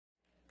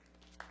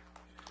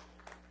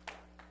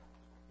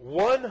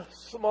One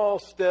small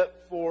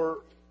step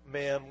for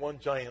man, one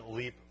giant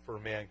leap for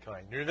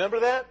mankind. You remember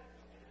that?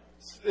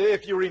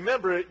 If you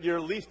remember it, you're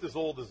at least as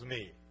old as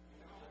me.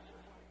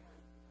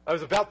 I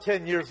was about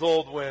 10 years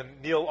old when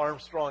Neil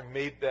Armstrong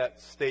made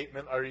that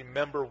statement. I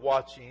remember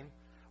watching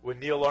when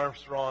Neil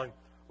Armstrong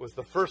was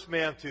the first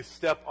man to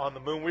step on the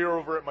moon. We were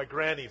over at my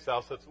granny's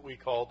house, that's what we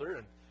called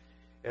her,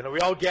 and we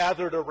all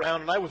gathered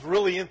around, and I was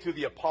really into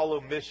the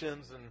Apollo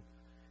missions,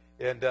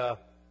 and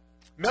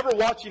remember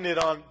watching it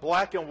on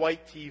black and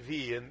white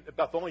TV, and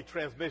about the only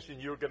transmission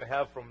you were going to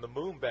have from the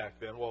moon back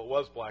then. Well, it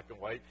was black and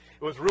white.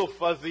 It was real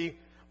fuzzy,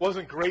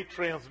 wasn't great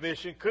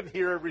transmission, couldn't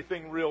hear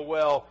everything real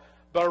well.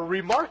 But a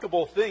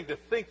remarkable thing to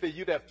think that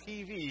you'd have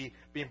TV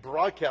being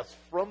broadcast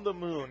from the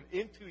moon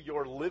into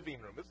your living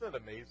room. Isn't that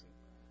amazing?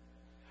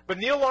 But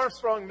Neil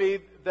Armstrong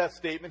made that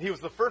statement. He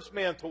was the first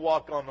man to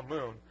walk on the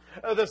moon.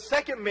 The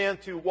second man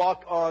to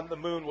walk on the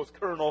moon was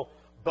Colonel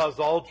Buzz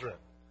Aldrin.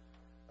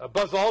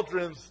 Buzz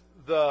Aldrin's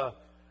the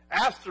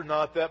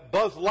astronaut that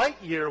Buzz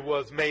Lightyear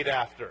was made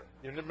after.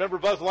 You remember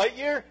Buzz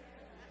Lightyear?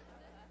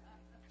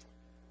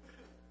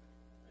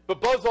 But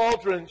Buzz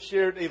Aldrin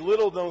shared a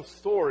little-known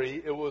story.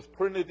 It was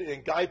printed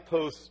in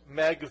Guidepost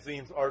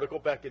magazine's article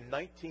back in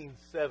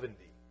 1970.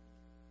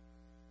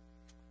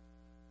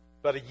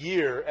 About a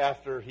year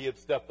after he had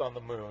stepped on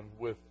the moon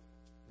with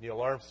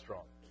Neil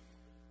Armstrong.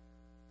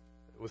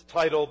 It was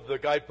titled, the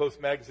Guidepost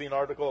magazine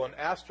article, An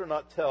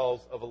Astronaut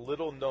Tells of a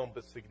Little-Known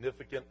but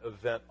Significant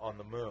Event on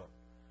the Moon.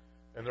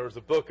 And there was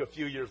a book a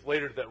few years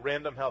later that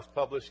Random House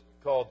published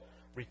called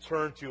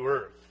Return to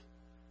Earth.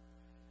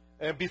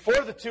 And before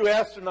the two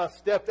astronauts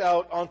stepped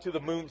out onto the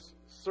moon's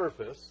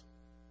surface,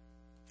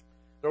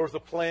 there was a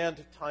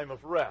planned time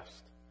of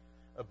rest.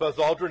 Buzz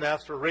Aldrin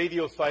asked for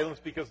radio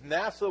silence because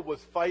NASA was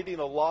fighting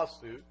a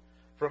lawsuit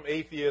from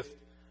atheist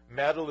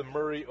Madeleine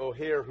Murray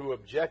O'Hair, who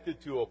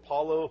objected to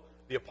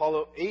the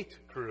Apollo 8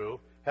 crew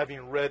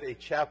having read a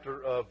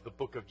chapter of the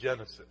book of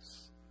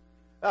Genesis.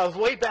 That was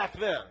way back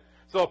then.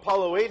 So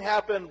Apollo 8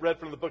 happened, read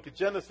from the book of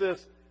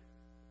Genesis.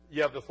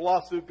 You have this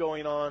lawsuit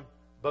going on.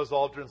 Buzz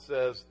Aldrin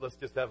says, let's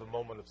just have a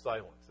moment of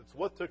silence. It's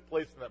what took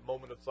place in that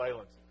moment of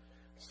silence.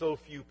 So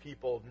few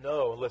people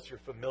know unless you're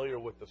familiar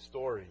with the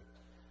story.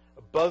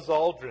 Buzz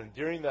Aldrin,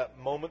 during that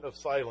moment of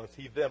silence,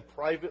 he then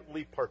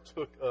privately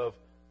partook of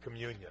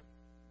communion.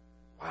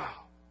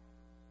 Wow.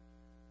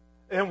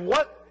 And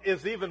what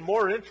is even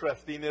more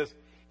interesting is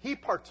he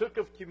partook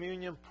of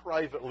communion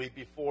privately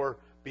before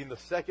being the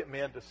second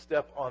man to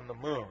step on the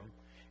moon.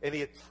 And he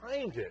had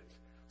timed it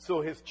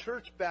so his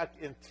church back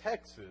in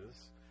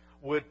Texas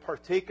would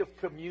partake of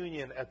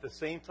communion at the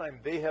same time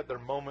they had their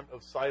moment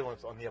of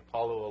silence on the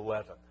Apollo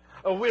 11.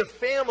 We're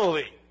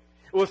family.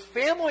 It was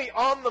family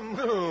on the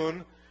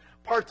moon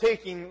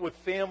partaking with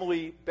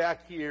family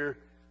back here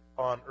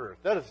on Earth.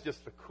 That is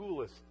just the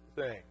coolest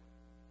thing.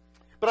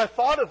 But I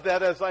thought of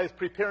that as I was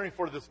preparing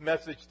for this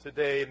message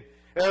today, and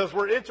as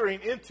we're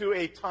entering into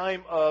a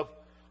time of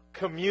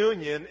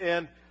communion.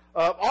 And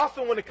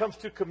often when it comes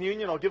to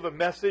communion, I'll give a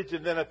message,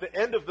 and then at the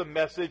end of the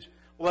message,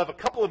 we'll have a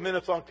couple of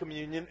minutes on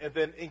communion and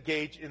then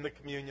engage in the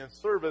communion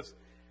service.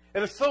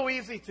 And it's so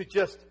easy to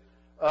just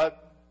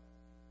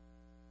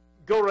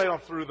go right on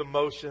through the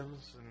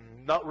motions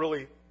and not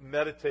really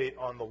meditate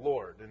on the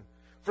Lord and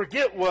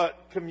forget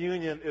what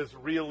communion is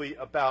really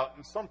about.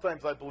 And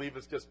sometimes I believe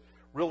it's just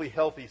really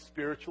healthy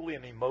spiritually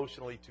and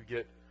emotionally to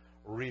get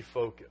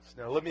refocused.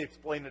 Now, let me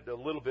explain it a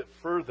little bit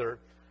further.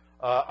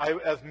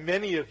 As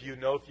many of you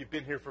know, if you've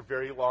been here for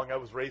very long, I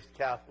was raised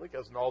Catholic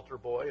as an altar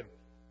boy.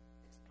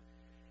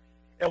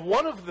 And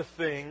one of the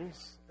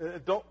things,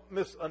 don't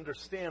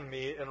misunderstand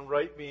me and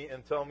write me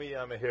and tell me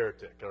I'm a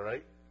heretic, all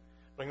right?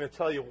 I'm going to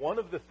tell you, one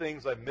of the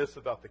things I miss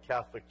about the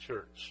Catholic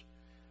Church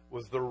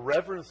was the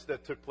reverence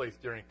that took place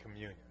during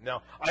communion.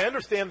 Now, I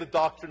understand the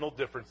doctrinal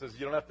differences.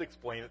 You don't have to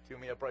explain it to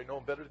me. I probably know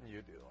them better than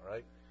you do, all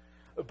right?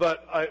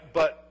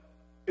 But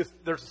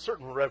there's a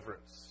certain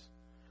reverence.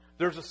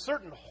 There's a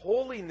certain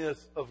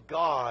holiness of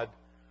God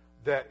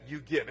that you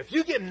get. If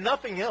you get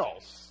nothing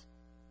else,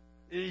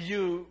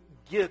 you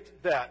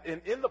get that.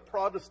 And in the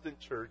Protestant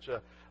church,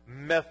 a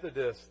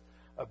Methodist,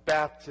 a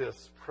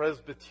Baptist,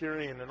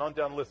 Presbyterian, and on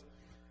down the list,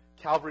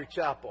 Calvary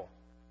Chapel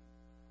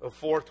of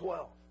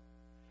 412.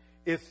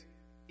 It's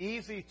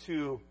easy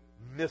to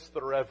miss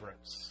the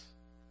reverence.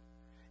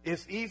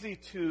 It's easy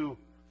to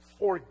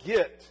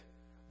forget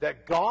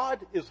that God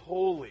is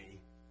holy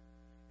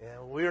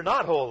and we're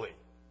not holy.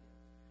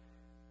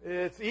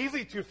 It's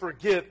easy to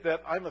forget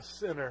that I'm a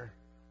sinner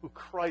who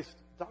Christ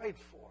died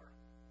for.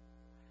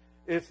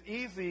 It's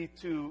easy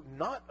to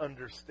not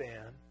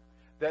understand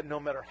that no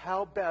matter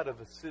how bad of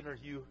a sinner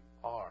you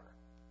are,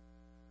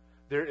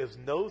 there is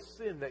no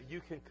sin that you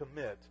can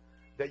commit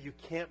that you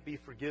can't be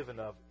forgiven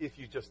of if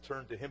you just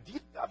turn to Him.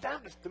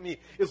 That, to me,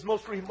 is the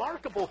most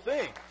remarkable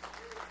thing.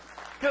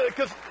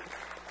 Because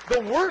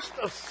the worst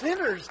of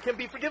sinners can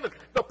be forgiven.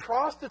 The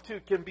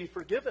prostitute can be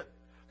forgiven.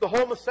 The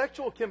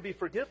homosexual can be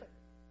forgiven.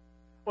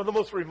 One of the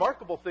most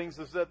remarkable things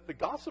is that the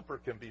gossiper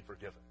can be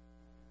forgiven.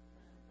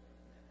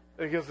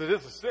 Because it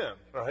is a sin,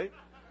 right?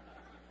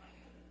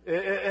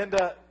 And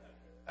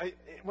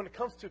when it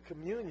comes to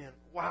communion,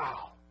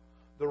 wow,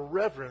 the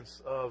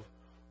reverence of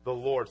the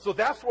Lord. So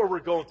that's where we're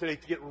going today,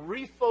 to get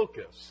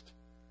refocused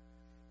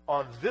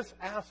on this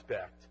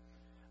aspect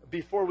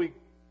before we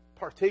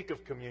partake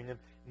of communion.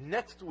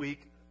 Next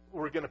week,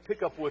 we're going to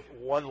pick up with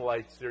One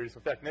Life series.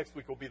 In fact, next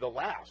week will be the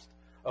last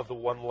of the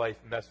One Life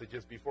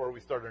messages before we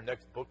start our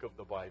next book of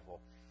the Bible.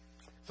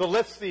 So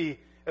let's see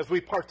as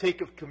we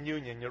partake of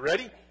communion. You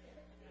ready?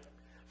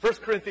 1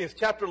 Corinthians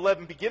chapter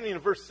 11, beginning in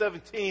verse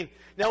 17.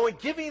 Now, in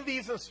giving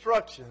these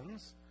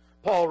instructions,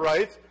 Paul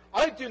writes,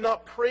 I do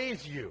not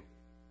praise you,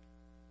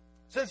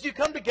 since you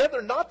come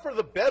together not for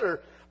the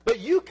better, but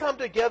you come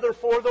together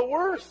for the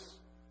worse.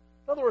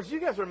 In other words, you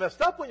guys are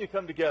messed up when you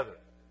come together.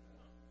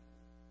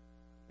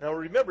 Now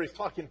remember, he's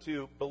talking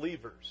to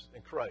believers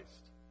in Christ.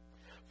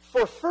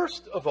 For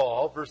first of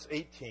all, verse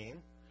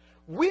 18,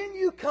 when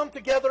you come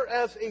together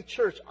as a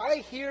church, I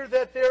hear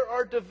that there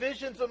are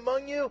divisions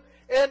among you,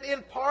 and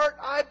in part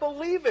I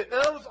believe it. In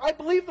other words, I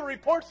believe the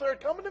reports that are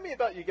coming to me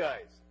about you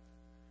guys.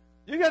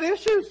 You got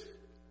issues.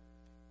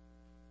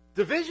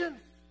 Division.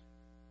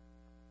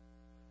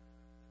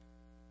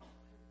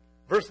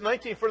 Verse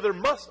 19, for there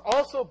must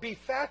also be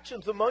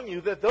factions among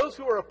you, that those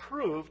who are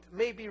approved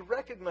may be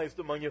recognized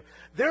among you.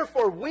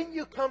 Therefore, when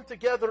you come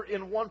together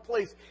in one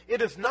place,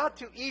 it is not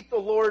to eat the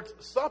Lord's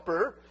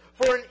Supper.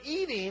 For in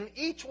eating,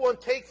 each one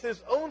takes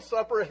his own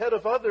supper ahead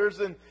of others,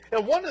 and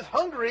one is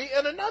hungry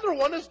and another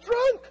one is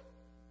drunk.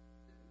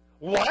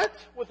 What?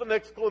 With an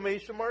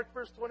exclamation mark,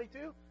 verse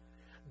 22.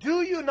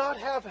 Do you not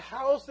have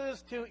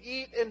houses to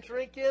eat and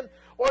drink in?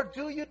 Or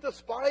do you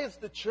despise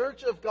the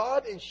church of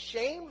God and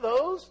shame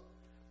those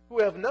who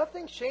have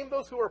nothing? Shame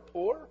those who are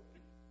poor?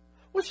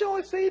 What shall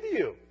I say to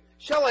you?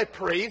 Shall I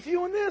praise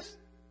you in this?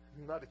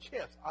 Not a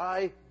chance.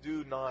 I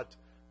do not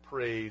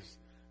praise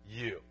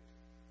you.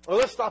 Well,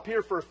 let's stop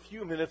here for a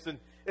few minutes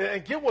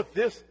and get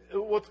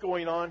what's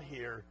going on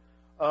here.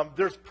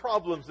 There's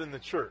problems in the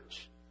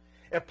church.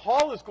 And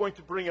Paul is going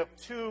to bring up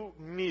two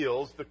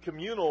meals, the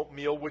communal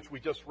meal, which we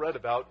just read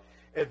about,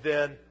 and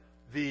then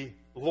the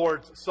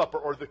Lord's Supper,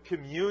 or the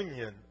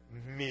communion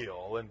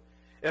meal.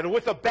 And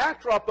with the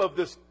backdrop of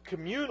this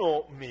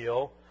communal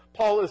meal,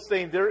 Paul is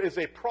saying there is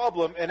a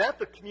problem, and at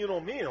the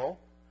communal meal,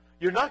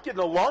 you're not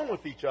getting along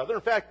with each other.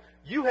 In fact,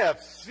 you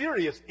have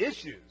serious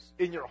issues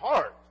in your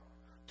heart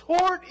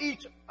toward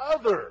each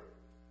other.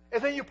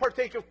 And then you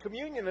partake of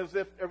communion as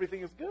if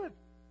everything is good.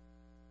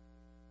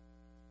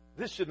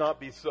 This should not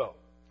be so.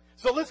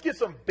 So let's get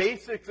some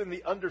basics in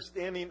the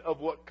understanding of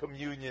what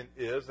communion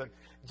is. And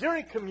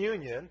during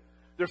communion,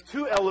 there's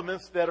two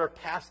elements that are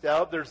passed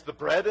out. There's the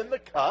bread and the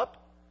cup.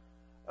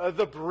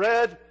 The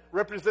bread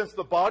represents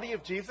the body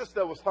of Jesus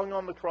that was hung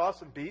on the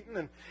cross and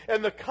beaten.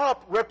 And the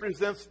cup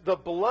represents the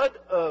blood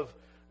of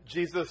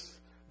Jesus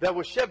that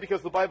was shed,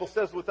 because the Bible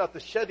says without the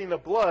shedding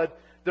of blood,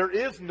 there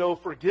is no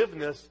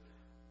forgiveness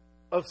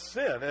of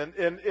sin.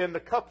 And in the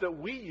cup that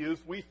we use,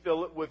 we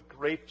fill it with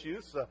grape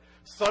juice.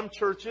 Some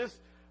churches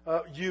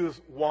use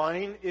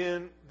wine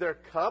in their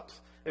cups.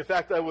 In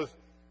fact, I was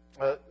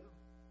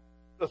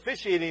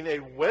officiating a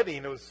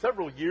wedding. It was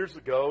several years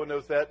ago, and it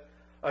was at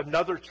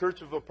another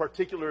church of a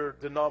particular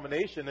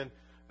denomination. And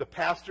the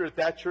pastor at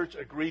that church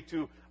agreed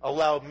to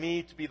allow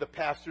me to be the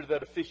pastor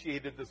that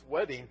officiated this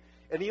wedding.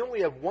 And he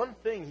only had one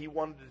thing he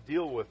wanted to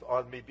deal with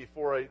on me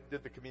before I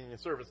did the communion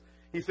service.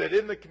 He said,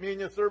 in the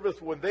communion service,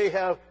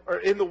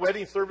 in the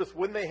wedding service,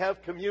 when they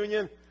have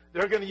communion,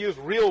 they're going to use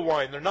real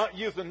wine. They're not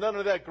using none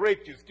of that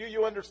grape juice. Do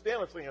you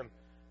understand? I'm saying,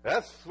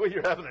 that's what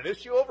you're having an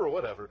issue over, or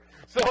whatever.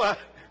 So I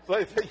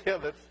said, yeah,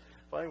 that's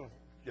fine.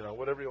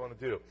 Whatever you want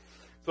to do.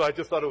 So I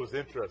just thought it was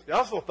interesting. I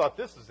also thought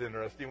this is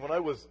interesting. When I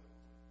was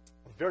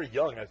very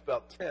young, I was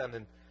about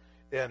 10,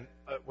 and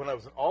when I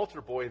was an altar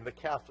boy in the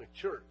Catholic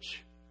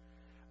Church,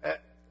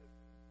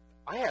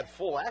 I had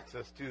full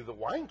access to the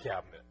wine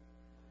cabinet.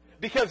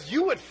 Because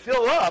you would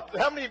fill up.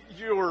 How many of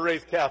you were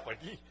raised Catholic?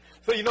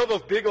 So you know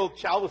those big old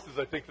chalices,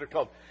 I think they're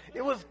called.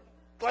 It was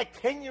like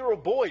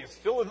 10-year-old boys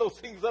filling those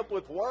things up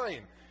with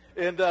wine.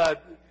 And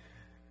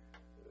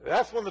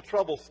that's when the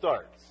trouble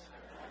starts.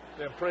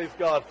 And praise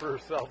God for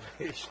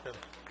salvation.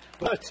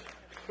 But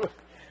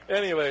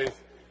anyways,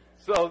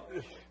 so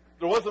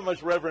there wasn't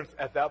much reverence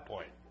at that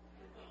point.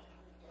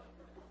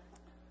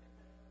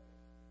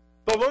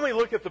 But when we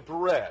look at the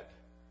bread,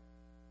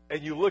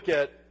 and you look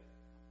at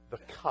the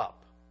cup,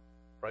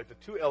 right, the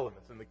two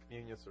elements in the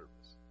communion service,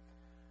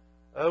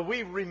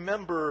 we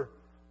remember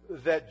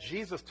that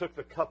Jesus took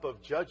the cup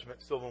of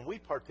judgment. So when we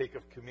partake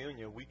of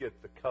communion, we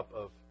get the cup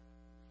of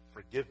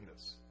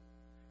forgiveness.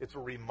 It's a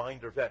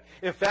reminder of that.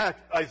 In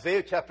fact,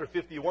 Isaiah chapter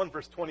 51,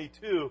 verse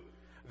 22,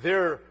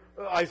 there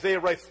Isaiah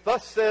writes,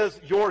 thus says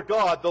your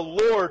God, the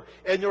Lord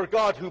and your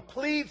God, who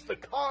pleads the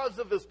cause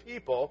of his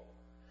people.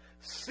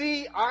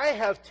 See, I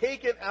have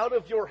taken out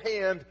of your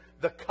hand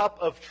the cup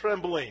of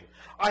trembling.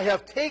 I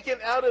have taken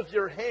out of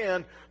your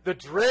hand the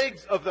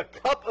dregs of the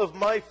cup of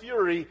my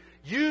fury.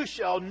 You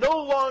shall no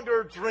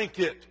longer drink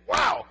it.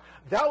 Wow,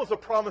 that was a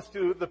promise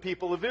to the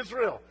people of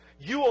Israel.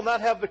 You will not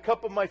have the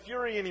cup of my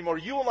fury anymore.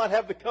 You will not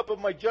have the cup of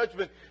my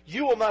judgment.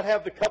 You will not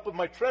have the cup of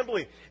my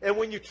trembling. And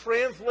when you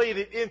translate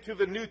it into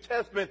the New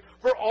Testament,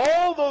 for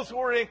all those who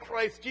are in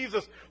Christ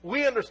Jesus,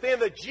 we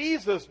understand that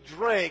Jesus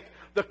drank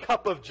the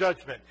cup of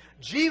judgment.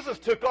 Jesus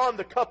took on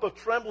the cup of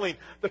trembling,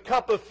 the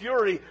cup of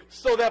fury,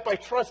 so that by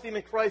trusting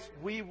in Christ,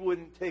 we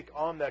wouldn't take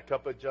on that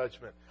cup of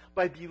judgment.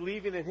 By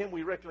believing in him,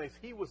 we recognize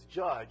he was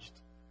judged,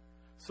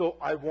 so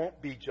I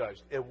won't be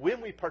judged. And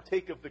when we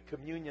partake of the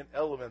communion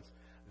elements,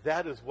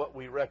 that is what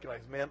we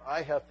recognize. Man,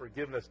 I have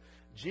forgiveness.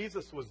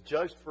 Jesus was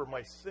judged for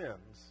my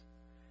sins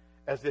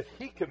as if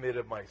he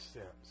committed my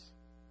sins.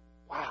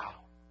 Wow.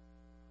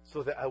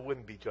 So that I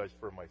wouldn't be judged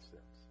for my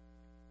sins.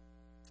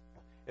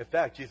 In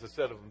fact, Jesus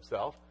said of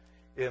himself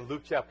in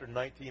Luke chapter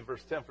 19,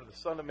 verse 10, for the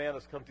Son of Man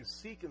has come to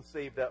seek and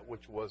save that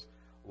which was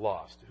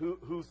lost.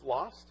 Who's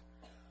lost?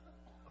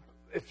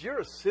 If you're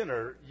a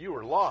sinner, you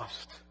are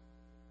lost.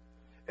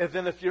 And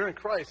then if you're in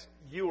Christ,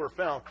 you are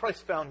found.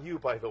 Christ found you,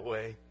 by the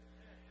way.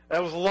 I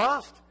was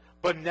lost,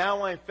 but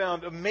now I'm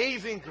found.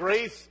 Amazing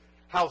grace,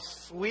 how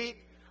sweet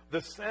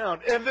the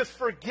sound. And this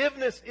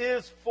forgiveness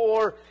is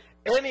for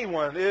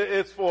anyone.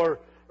 It's for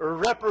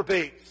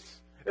reprobates.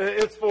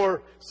 It's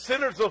for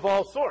sinners of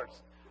all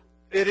sorts.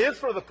 It is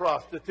for the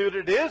prostitute.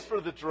 It is for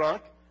the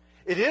drunk.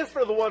 It is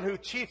for the one who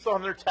cheats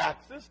on their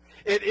taxes.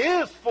 It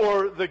is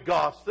for the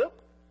gossip.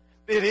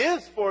 It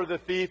is for the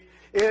thief.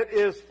 It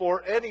is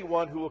for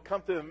anyone who will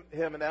come to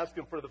him and ask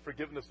him for the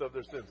forgiveness of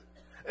their sins.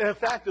 And in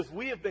fact, as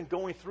we have been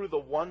going through the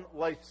One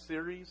Life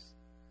series,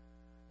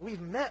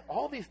 we've met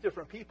all these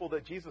different people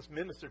that Jesus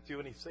ministered to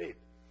and he saved.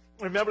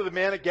 Remember the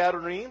man at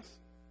Gadarenes?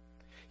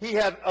 He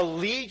had a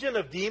legion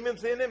of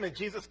demons in him, and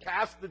Jesus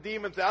cast the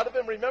demons out of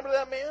him. Remember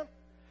that man?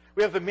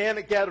 We have the man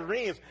at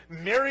Gadarenes.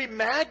 Mary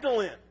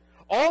Magdalene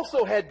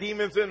also had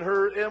demons in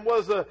her and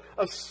was a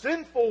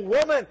sinful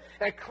woman,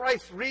 and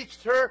Christ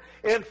reached her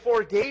and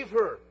forgave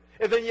her.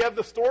 And then you have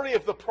the story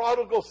of the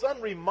prodigal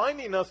son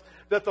reminding us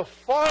that the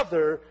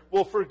Father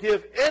will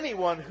forgive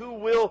anyone who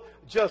will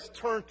just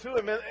turn to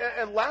him.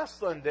 And last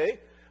Sunday,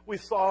 we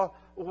saw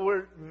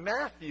where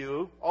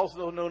Matthew,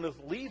 also known as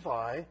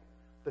Levi,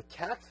 the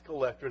tax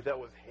collector that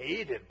was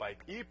hated by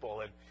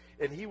people,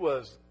 and he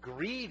was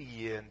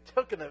greedy and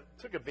took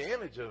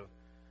advantage of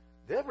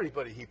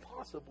everybody he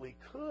possibly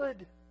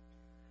could.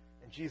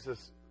 And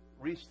Jesus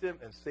reached him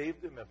and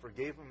saved him and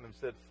forgave him and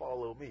said,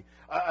 follow me.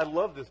 I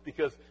love this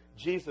because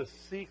Jesus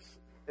seeks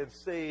and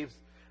saves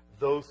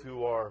those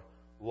who are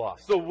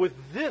lost. So with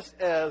this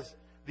as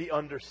the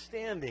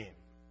understanding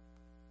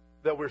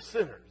that we're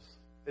sinners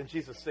and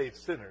Jesus saves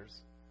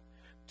sinners,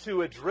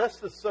 to address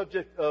the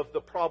subject of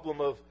the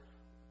problem of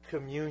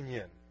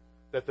communion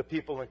that the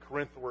people in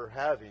Corinth were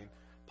having,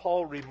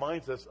 Paul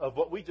reminds us of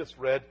what we just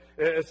read.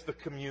 It's the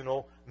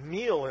communal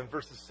meal in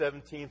verses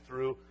 17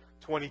 through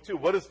 22.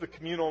 What is the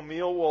communal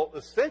meal? Well,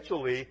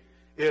 essentially,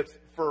 it's,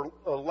 for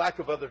a lack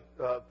of other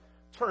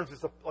terms,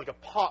 it's like a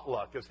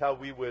potluck is how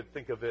we would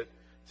think of it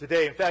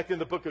today. In fact, in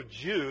the book of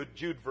Jude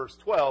verse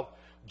 12,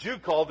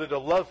 Jude called it a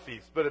love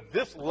feast. But at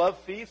this love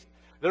feast,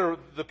 the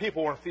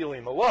people weren't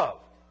feeling the love.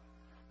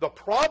 The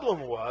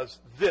problem was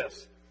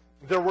this.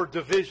 There were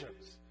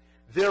divisions.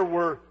 There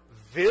were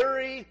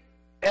very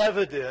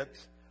evident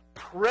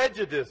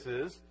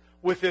prejudices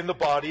within the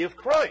body of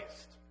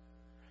Christ.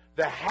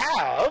 The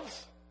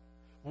haves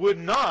would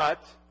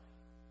not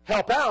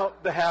help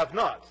out the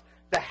have-nots.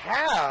 The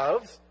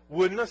haves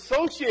wouldn't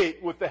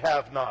associate with the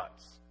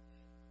have-nots.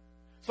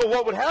 So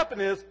what would happen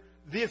is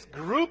this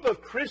group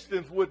of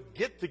Christians would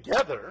get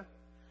together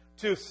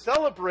to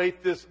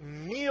celebrate this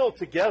meal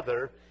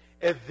together,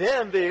 and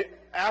then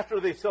after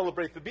they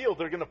celebrate the meal,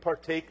 they're going to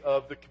partake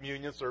of the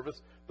communion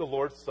service, the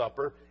Lord's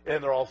Supper,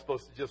 and they're all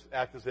supposed to just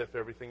act as if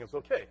everything is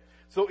okay.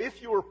 So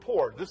if you were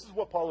poor, this is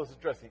what Paul is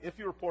addressing. If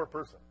you're a poor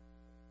person,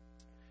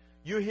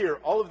 you hear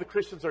all of the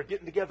Christians are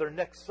getting together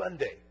next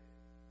Sunday.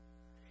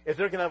 And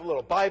they're going to have a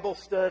little Bible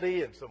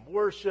study and some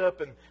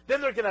worship, and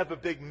then they're going to have a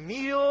big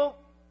meal.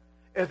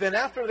 And then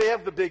after they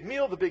have the big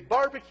meal, the big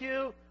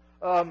barbecue,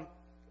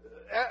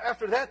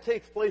 after that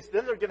takes place,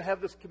 then they're going to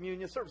have this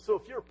communion service. So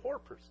if you're a poor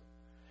person,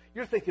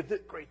 you're thinking,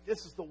 great,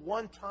 this is the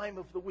one time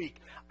of the week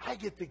I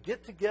get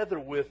together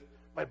with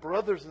my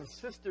brothers and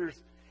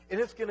sisters, and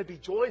it's going to be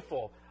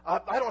joyful.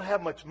 I don't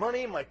have much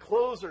money. My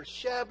clothes are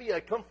shabby. I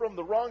come from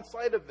the wrong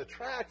side of the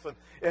tracks, and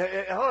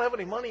I don't have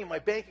any money in my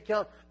bank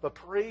account. But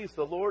praise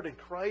the Lord in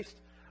Christ,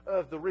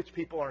 the rich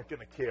people aren't going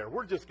to care.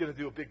 We're just going to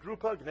do a big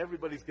group hug, and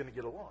everybody's going to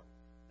get along.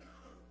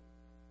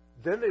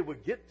 Then they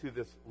would get to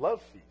this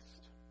love feast,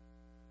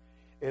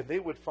 and they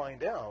would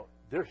find out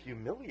they're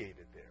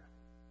humiliated there.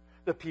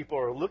 The people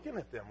are looking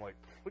at them like,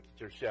 look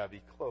at your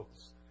shabby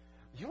clothes.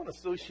 You want to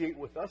associate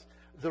with us?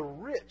 The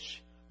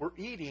rich were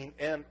eating,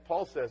 and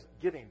Paul says,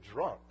 getting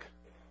drunk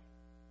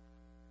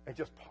and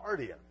just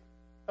partying.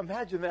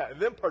 Imagine that. And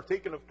then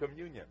partaking of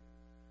communion.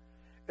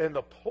 And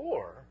the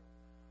poor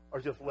are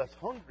just less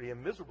hungry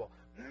and miserable.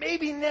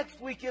 Maybe next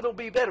week it'll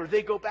be better.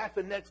 They go back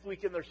the next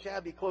week in their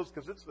shabby clothes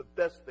because it's the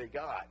best they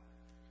got.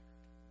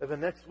 And the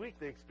next week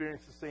they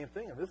experience the same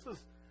thing. And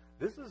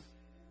this is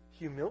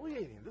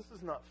humiliating. This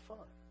is not fun.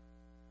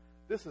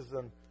 This is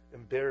an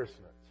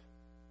embarrassment.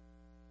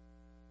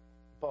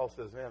 Paul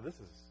says, man, this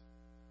is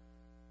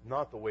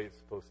not the way it's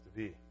supposed to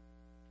be.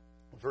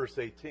 Verse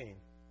 18,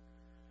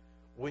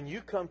 when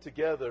you come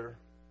together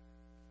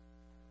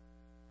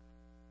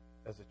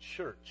as a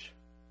church,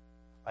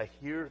 I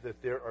hear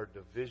that there are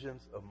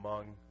divisions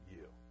among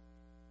you.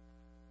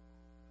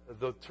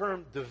 The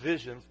term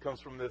divisions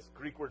comes from this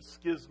Greek word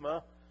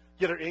schisma.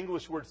 Get our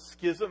English word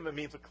schism. It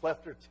means a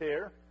cleft or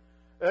tear,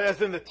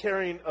 as in the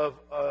tearing of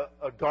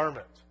a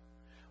garment.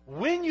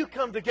 When you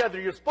come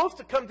together, you're supposed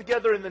to come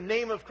together in the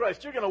name of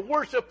Christ. You're going to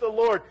worship the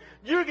Lord.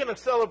 You're going to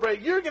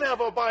celebrate. You're going to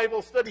have a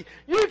Bible study.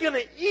 You're going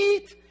to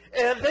eat,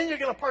 and then you're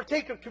going to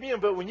partake of communion.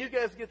 But when you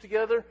guys get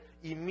together,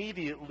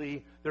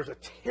 immediately there's a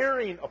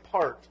tearing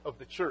apart of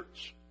the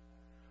church.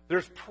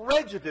 There's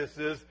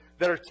prejudices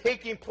that are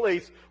taking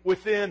place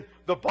within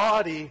the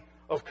body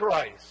of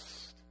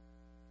Christ.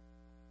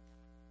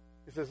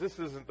 He says this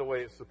isn't the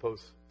way it's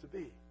supposed to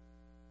be.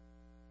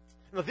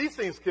 Now these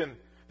things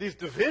these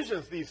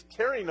divisions, these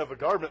tearing of a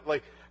garment,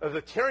 like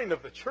the tearing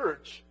of the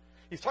church,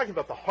 he's talking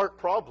about the heart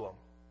problem.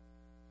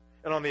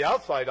 And on the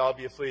outside,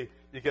 obviously,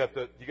 you got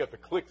the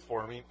clicks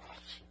for me.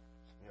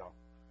 You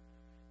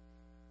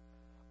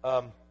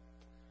know.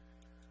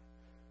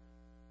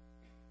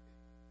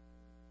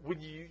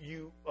 When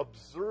you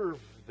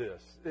observe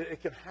this,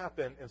 it can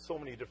happen in so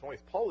many different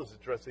ways. Paul is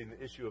addressing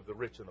the issue of the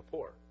rich and the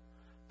poor.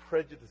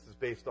 Prejudices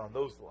based on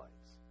those lines.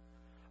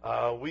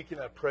 We can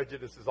have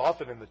prejudices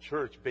often in the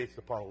church based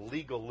upon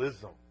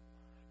legalism.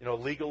 You know,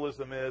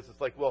 legalism it's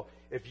like, well,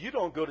 if you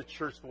don't go to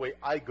church the way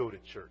I go to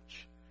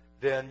church,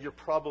 then you're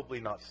probably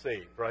not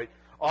saved, right?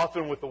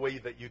 Often with the way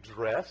that you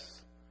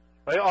dress.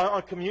 Right?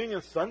 On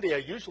Communion Sunday, I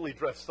usually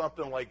dress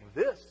something like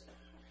this.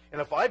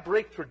 And if I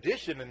break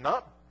tradition and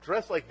not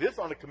dress like this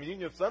on a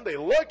Communion Sunday,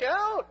 look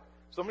out!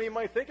 Some of you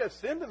might think I've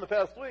sinned in the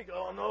past week.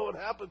 Oh no, what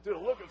happened to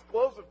it? Look, his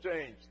clothes have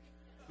changed.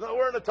 He's not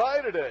wearing a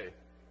tie today.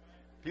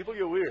 People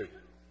get weird.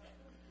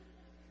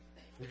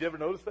 Have you ever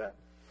noticed that?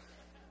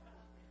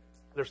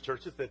 There's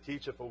churches that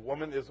teach if a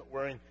woman isn't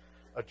wearing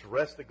a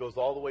dress that goes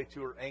all the way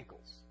to her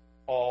ankles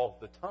all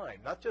the time,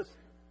 not just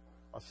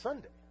on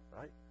Sunday,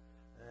 right?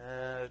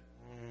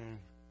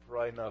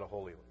 Probably not a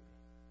holy lady.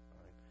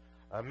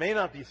 Right? May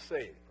not be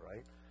saved,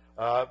 right?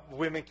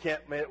 Women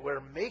can't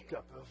wear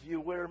makeup. If you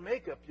wear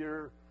makeup,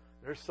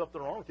 there's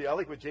something wrong with you. I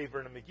like what J.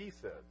 Vernon McGee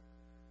said.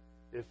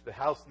 If the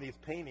house needs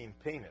painting,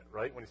 paint it,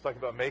 right? When he's talking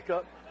about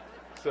makeup.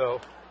 So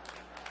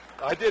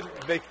I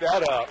didn't make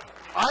that up.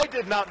 I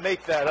did not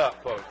make that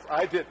up, folks.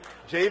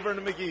 J.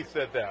 Vernon McGee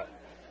said that.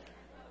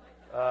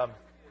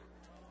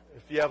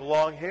 If you have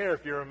long hair,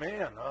 if you're a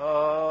man,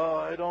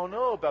 I don't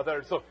know about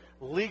that. So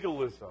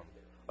legalism.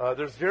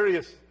 There's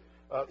various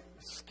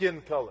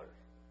skin color.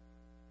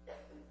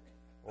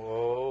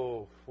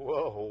 Whoa.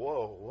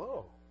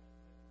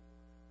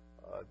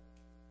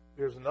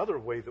 Here's another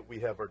way that we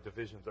have our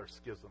divisions, our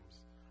schisms,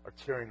 our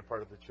tearing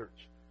apart of the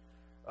church.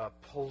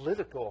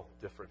 Political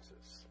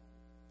differences.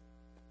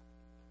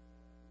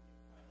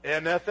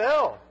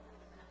 NFL.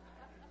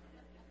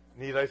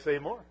 Need I say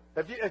more?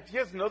 Do you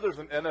guys know there's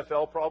an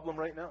NFL problem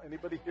right now?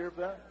 Anybody hear of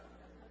that?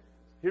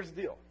 Here's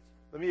the deal.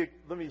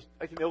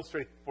 I can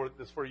illustrate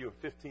this for you in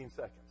 15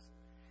 seconds.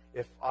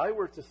 If I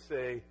were to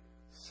say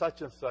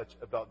such and such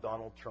about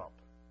Donald Trump,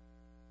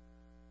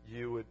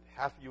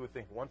 half of you would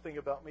think one thing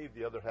about me,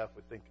 the other half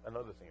would think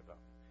another thing about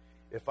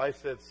me. If I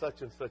said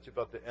such and such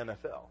about the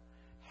NFL,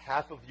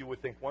 half of you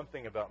would think one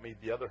thing about me,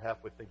 the other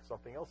half would think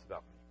something else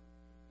about me.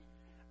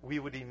 We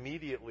would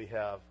immediately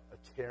have a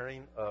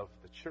tearing of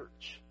the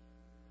church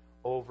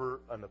over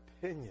an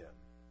opinion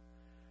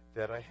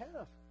that I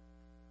have.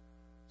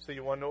 So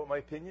you want to know what my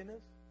opinion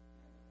is?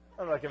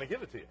 I'm not going to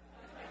give it to you.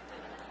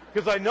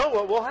 Because I know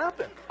what will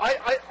happen.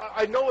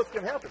 I know what's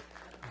going to happen.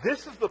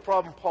 This is the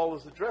problem Paul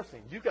is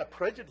addressing. You've got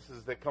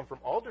prejudices that come from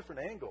all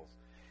different angles.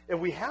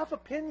 And we have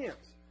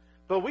opinions.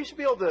 But we should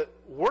be able to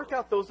work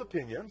out those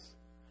opinions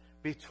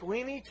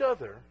between each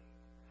other,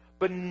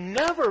 but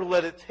never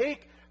let it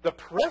take the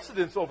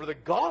precedence over the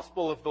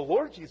gospel of the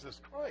Lord Jesus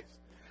Christ.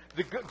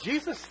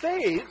 Jesus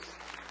saves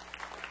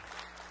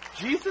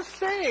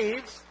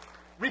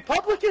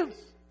Republicans.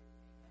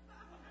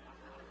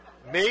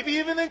 Maybe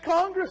even in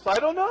Congress. I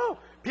don't know.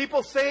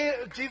 People say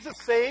Jesus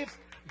saves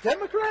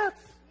Democrats.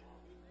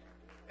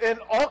 And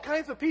all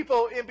kinds of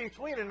people in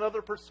between, and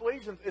other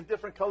persuasions, and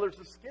different colors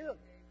of skin.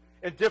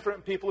 And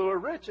different people who are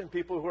rich and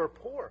people who are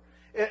poor.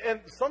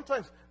 And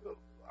sometimes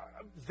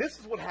this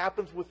is what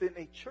happens within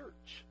a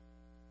church.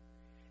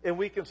 And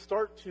we can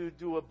start to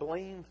do a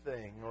blame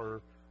thing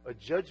or a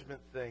judgment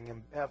thing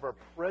and have our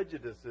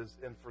prejudices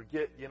and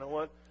forget, you know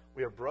what?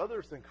 We are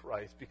brothers in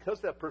Christ.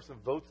 Because that person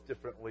votes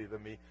differently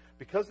than me,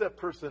 because that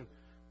person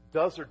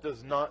does or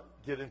does not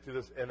get into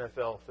this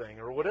NFL thing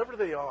or whatever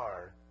they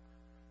are,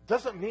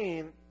 doesn't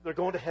mean they're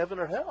going to heaven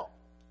or hell.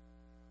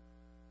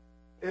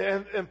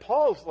 And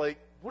Paul's like,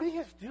 what are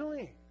you guys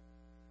doing?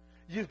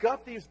 You've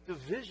got these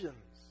divisions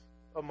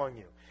among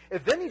you.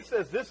 And then he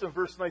says this in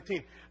verse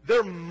 19,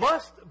 there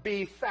must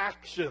be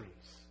factions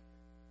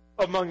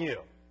among you.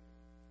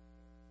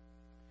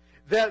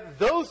 That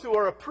those who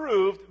are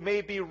approved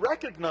may be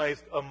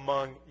recognized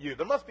among you.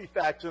 There must be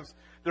factions.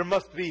 There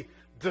must be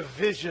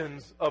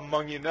divisions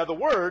among you. Now, the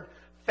word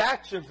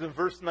factions in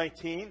verse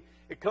 19,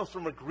 it comes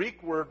from a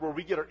Greek word where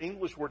we get our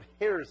English word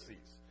heresies.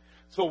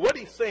 So what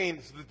he's saying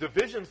is the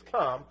divisions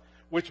come,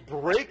 which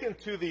break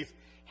into these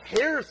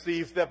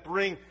heresies that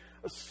bring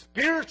a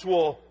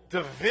spiritual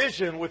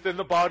division within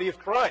the body of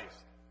Christ.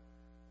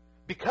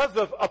 Because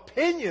of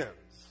opinions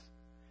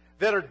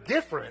that are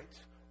different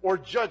or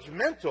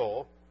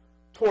judgmental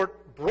toward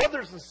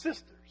brothers and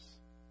sisters.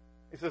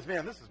 He says,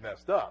 man, this is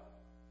messed up.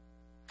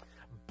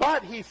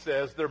 But he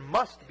says there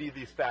must be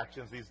these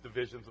factions, these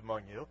divisions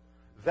among you,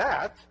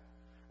 that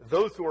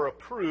those who are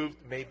approved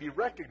may be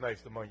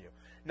recognized among you.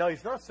 Now,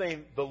 he's not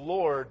saying the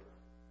Lord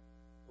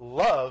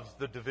loves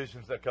the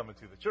divisions that come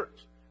into the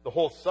church. The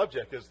whole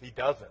subject is he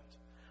doesn't.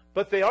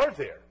 But they are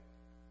there.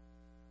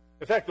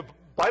 In fact, the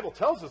Bible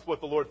tells us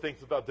what the Lord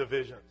thinks about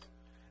divisions.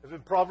 It's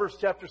in Proverbs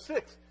chapter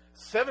 6.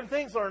 7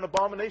 things are an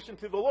abomination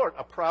to the Lord.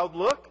 A proud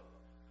look,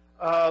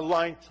 a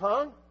lying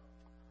tongue,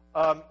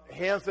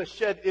 hands that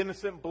shed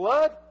innocent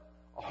blood,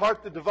 a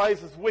heart that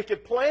devises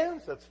wicked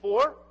plans. That's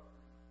 4.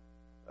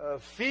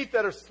 Feet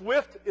that are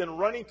swift in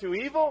running to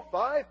evil.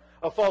 5.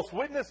 A false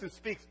witness who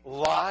speaks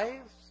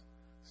lies.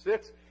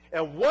 6.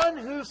 And one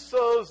who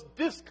sows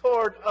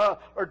discord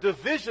or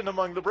division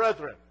among the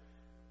brethren.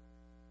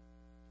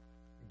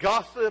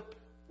 Gossip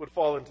would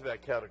fall into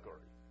that category.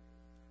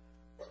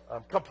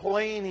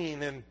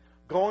 Complaining and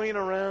going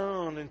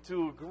around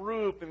into a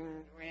group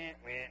and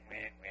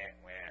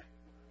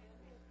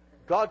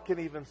God can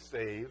even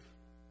save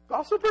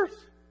gossipers.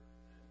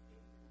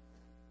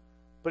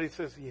 But he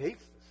says he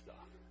hates this stuff.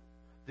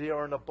 They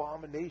are an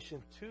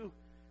abomination to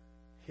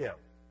him.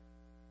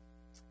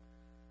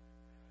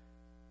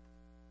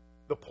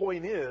 The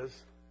point is,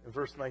 in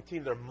verse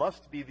 19, there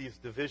must be these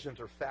divisions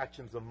or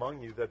factions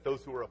among you, that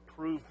those who are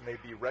approved may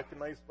be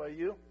recognized by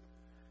you.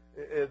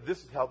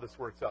 This is how this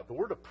works out. The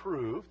word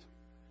approved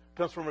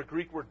comes from a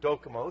Greek word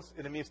dokimos,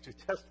 and it means to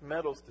test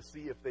metals to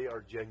see if they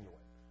are genuine.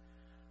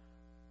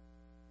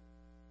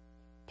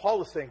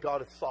 Paul is saying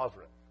God is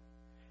sovereign,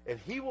 and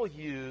he will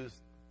use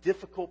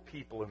difficult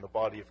people in the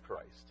body of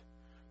Christ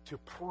to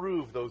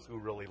prove those who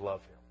really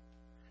love him.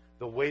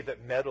 The way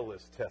that metal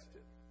is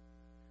tested.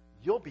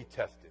 You'll be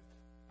tested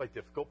by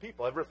difficult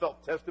people. Ever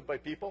felt tested by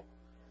people?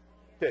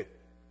 Okay.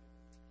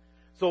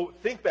 So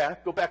think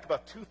back, go back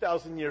about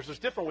 2,000 years. There's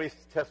different ways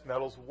to test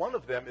metals. One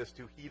of them is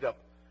to heat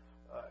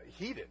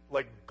it,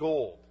 like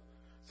gold.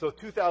 So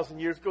 2,000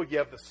 years ago, you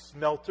have the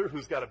smelter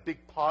who's got a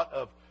big pot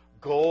of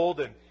gold,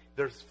 and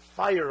there's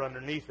fire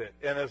underneath it.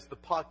 And as the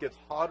pot gets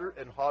hotter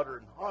and hotter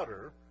and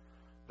hotter,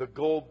 the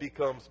gold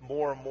becomes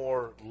more and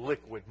more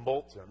liquid,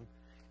 molten.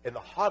 And the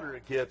hotter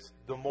it gets,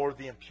 the more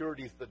the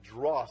impurities, the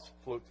dross,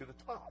 float to the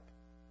top.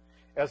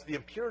 As the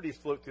impurities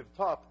float to the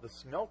top, the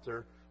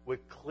smelter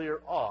would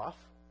clear off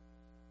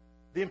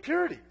the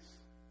impurities,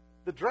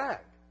 the drag,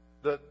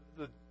 the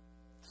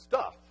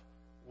stuff,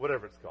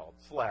 whatever it's called,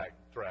 slag,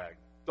 drag.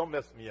 Don't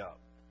mess me up.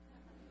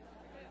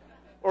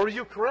 Or are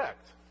you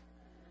correct?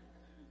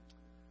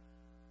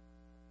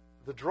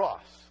 The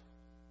dross.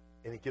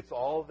 And it gets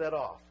all of that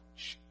off.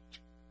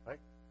 Right?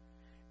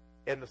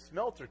 And the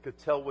smelter could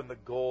tell when the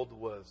gold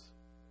was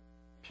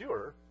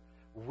pure,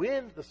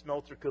 when the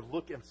smelter could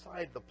look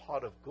inside the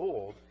pot of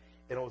gold,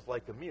 and it was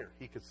like a mirror.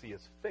 He could see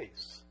his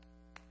face.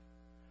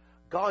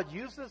 God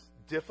uses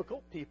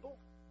difficult people,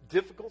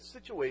 difficult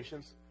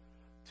situations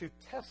to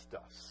test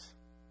us.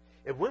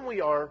 And when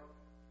we are,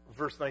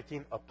 verse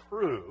 19,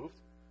 approved,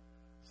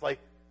 it's like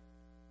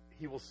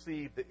he will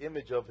see the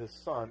image of his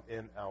Son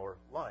in our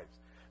lives.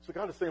 So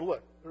God is saying,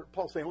 look, or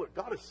Paul's saying, look,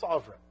 God is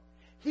sovereign.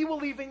 He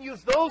will even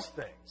use those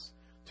things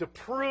to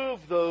prove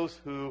those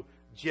who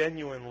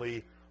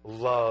genuinely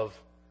love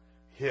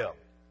him.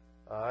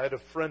 I had a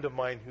friend of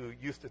mine who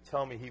used to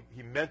tell me,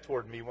 he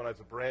mentored me when I was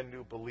a brand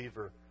new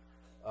believer.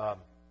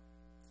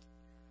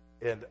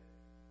 And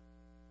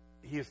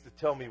he used to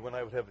tell me when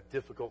I would have a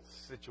difficult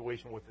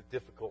situation with a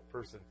difficult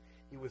person,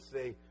 he would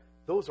say,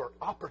 those are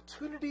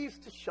opportunities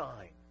to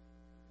shine.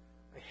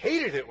 I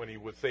hated it when he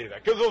would say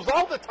that, because it was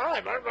all the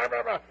time.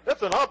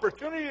 That's an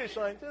opportunity to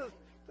shine.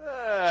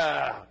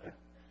 But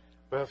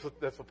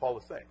that's what Paul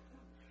is saying.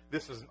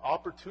 This is an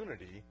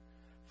opportunity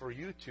for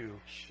you to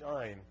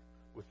shine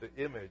with the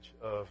image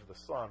of the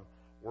Son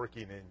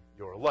working in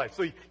your life.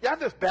 So you have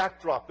this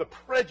backdrop, the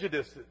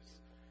prejudices.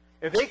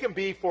 And they can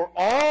be for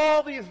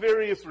all these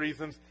various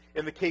reasons.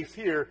 In the case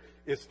here,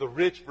 it's the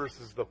rich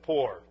versus the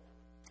poor.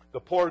 The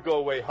poor go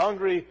away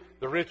hungry.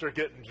 The rich are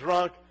getting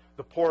drunk.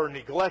 The poor are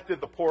neglected.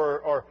 The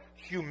poor are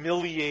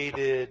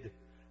humiliated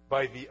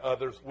by the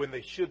others when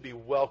they should be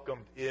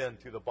welcomed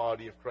into the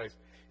body of Christ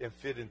and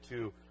fit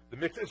into the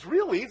mix. It's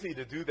real easy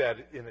to do that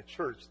in a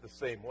church the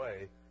same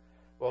way.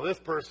 Well, this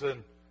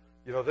person,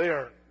 they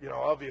aren't,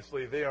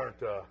 obviously they aren't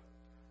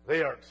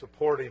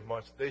supporting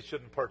much. They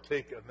shouldn't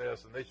partake in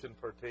this and they shouldn't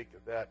partake in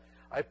that.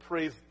 I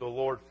praise the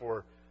Lord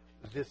for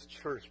this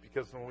church,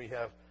 because when we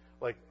have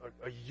like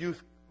a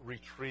youth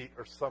retreat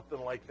or something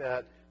like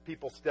that,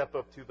 people step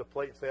up to the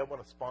plate and say, I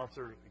want to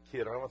sponsor a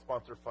kid, or I want to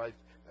sponsor 5.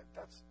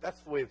 That's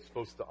the way it's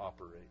supposed to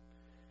operate.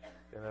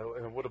 You know,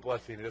 and what a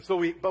blessing it is.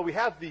 But we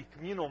have the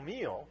communal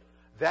meal.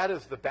 That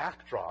is the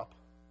backdrop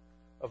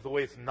of the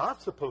way it's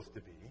not supposed to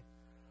be.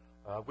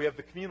 We have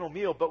the communal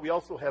meal, but we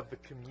also have the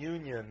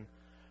communion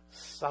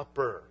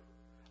supper.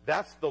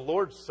 That's the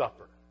Lord's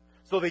Supper.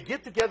 So they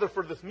get together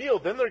for this meal,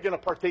 then they're going to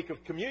partake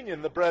of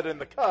communion, the bread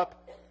and the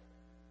cup.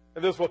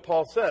 And this is what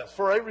Paul says.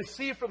 For I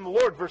received from the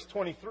Lord, verse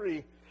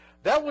 23,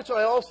 that which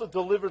I also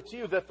delivered to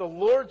you, that the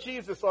Lord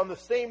Jesus, on the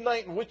same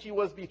night in which he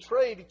was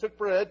betrayed, he took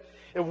bread,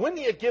 and when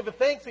he had given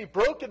thanks, he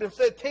broke it and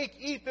said, take,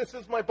 eat, this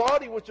is my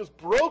body, which is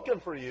broken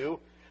for you.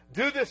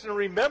 Do this in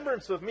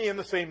remembrance of me. In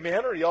the same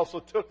manner, he also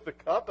took the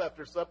cup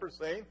after supper,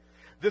 saying,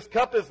 this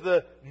cup is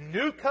the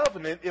new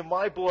covenant in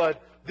my blood.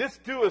 This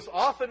do as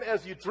often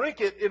as you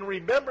drink it in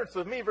remembrance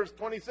of me. Verse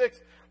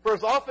 26, for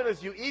as often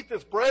as you eat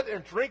this bread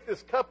and drink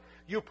this cup,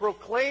 you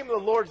proclaim the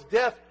Lord's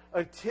death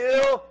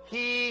until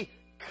he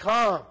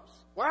comes.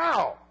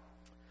 Wow.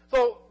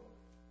 So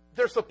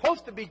they're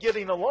supposed to be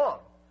getting along.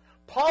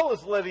 Paul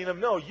is letting them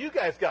know, you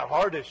guys got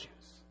heart issues.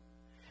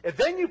 And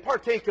then you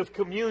partake of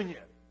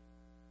communion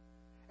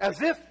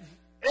as if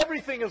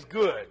everything is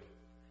good,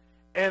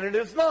 and it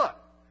is not.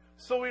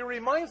 So he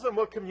reminds them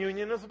what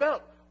communion is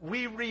about.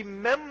 We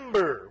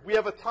remember. We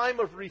have a time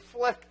of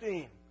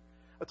reflecting,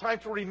 a time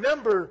to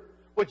remember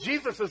what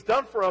Jesus has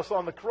done for us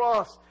on the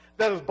cross,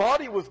 that his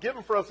body was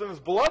given for us and his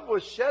blood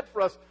was shed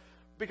for us,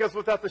 because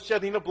without the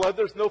shedding of blood,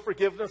 there's no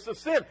forgiveness of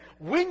sin.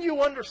 When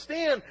you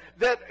understand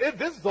that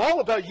this is all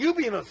about you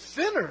being a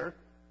sinner,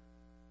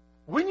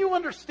 when you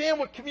understand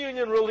what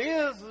communion really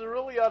is, it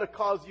really ought to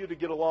cause you to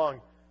get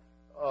along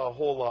a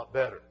whole lot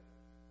better.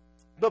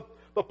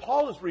 But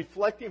Paul is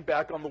reflecting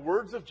back on the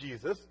words of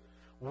Jesus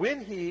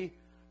when he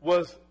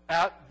was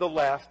at the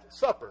Last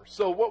Supper.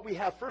 So what we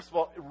have, first of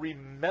all,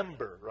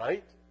 remember,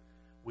 right?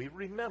 We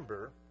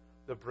remember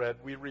the bread,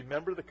 we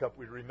remember the cup,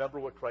 we remember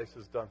what Christ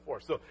has done for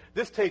us. So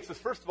this takes us,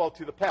 first of all,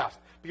 to the past.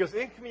 Because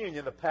in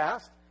communion, the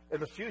past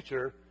and the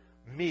future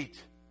meet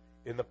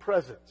in the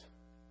present.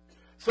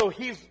 So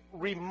he's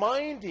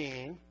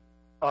reminding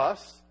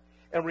us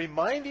and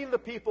reminding the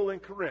people in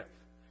Corinth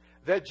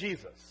that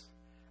Jesus,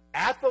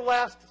 at the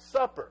Last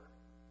Supper,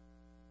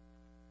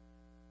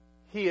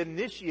 he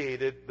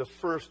initiated the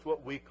first,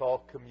 what we call,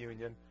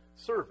 communion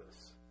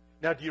service.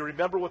 Now, do you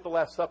remember what the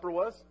Last Supper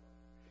was?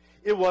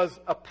 It was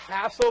a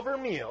Passover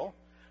meal,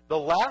 the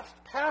last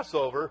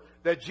Passover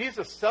that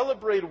Jesus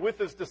celebrated with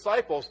his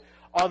disciples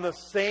on the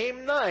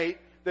same night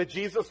that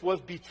Jesus was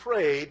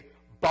betrayed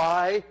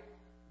by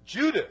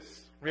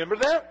Judas. Remember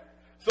that?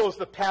 So it's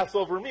the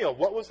Passover meal.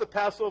 What was the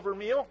Passover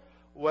meal?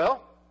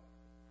 Well,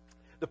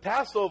 the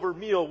Passover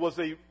meal was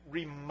a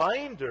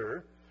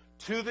reminder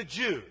to the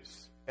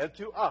Jews and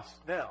to us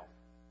now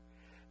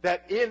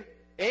that in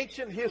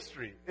ancient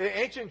history,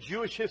 ancient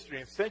Jewish history,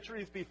 and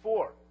centuries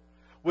before,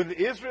 when the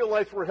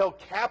Israelites were held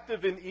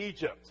captive in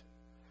Egypt,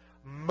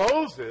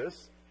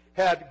 Moses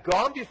had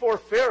gone before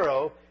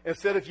Pharaoh and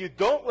said, if you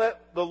don't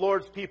let the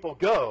Lord's people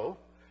go,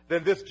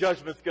 then this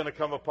judgment's going to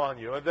come upon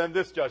you, and then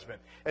this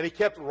judgment. And he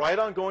kept right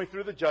on going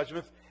through the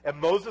judgments, and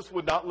Moses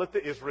would not let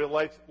the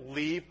Israelites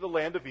leave the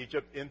land of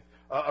Egypt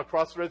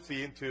across the Red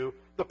Sea into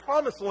the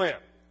Promised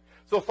Land.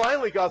 So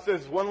finally, God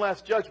says, one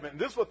last judgment,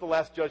 and this is what the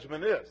last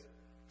judgment is.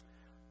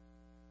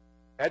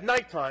 At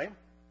nighttime,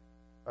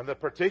 on the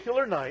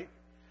particular night,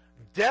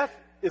 death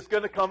is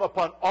going to come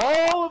upon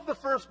all of the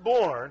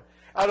firstborn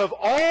out of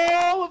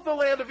all of the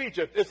land of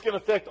Egypt. It's going to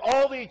affect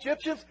all the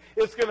Egyptians.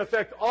 It's going to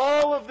affect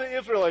all of the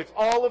Israelites,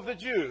 all of the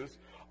Jews,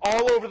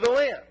 all over the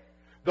land.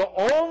 The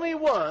only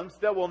ones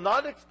that will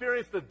not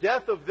experience the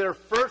death of their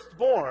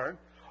firstborn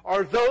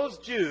are those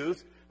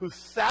Jews who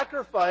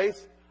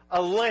sacrifice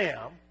a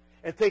lamb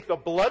and take the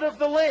blood of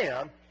the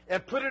lamb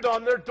and put it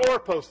on their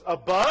doorposts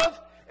above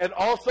and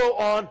also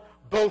on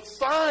both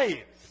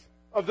sides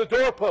of the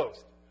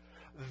doorpost.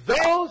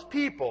 Those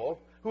people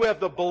who have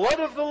the blood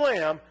of the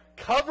lamb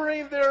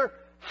covering their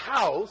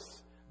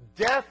house,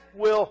 death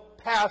will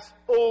pass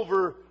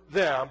over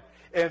them,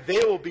 and they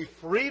will be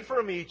freed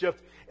from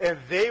Egypt, and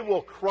they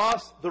will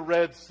cross the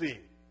Red Sea.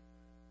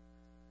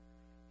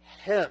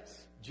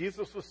 Hence,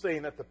 Jesus was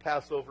saying at the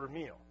Passover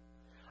meal,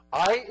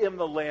 I am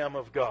the Lamb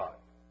of God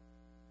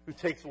who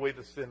takes away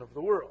the sin of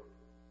the world.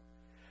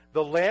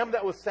 The lamb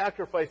that was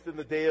sacrificed in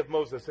the day of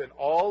Moses, and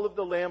all of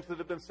the lambs that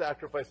have been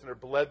sacrificed and their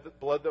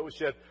blood that was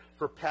shed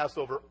for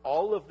Passover,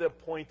 all of them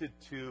pointed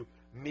to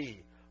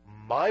me,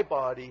 my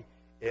body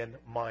and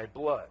my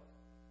blood.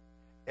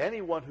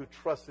 Anyone who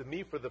trusts in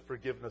me for the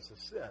forgiveness of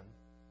sin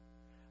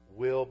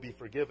will be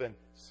forgiven.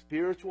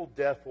 Spiritual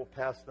death will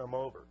pass them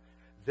over.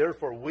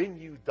 Therefore, when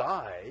you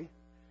die,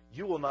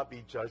 you will not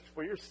be judged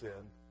for your sin.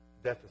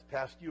 Death has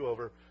passed you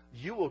over.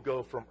 You will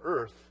go from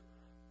earth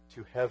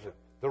to heaven.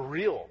 The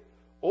real,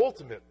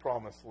 ultimate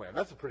promised land.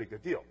 That's a pretty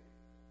good deal.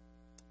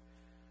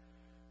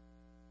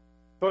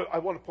 But I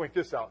want to point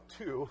this out,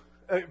 too.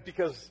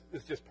 because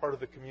it's just part of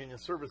the communion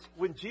service.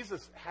 When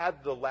Jesus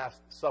had the Last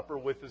Supper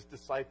with his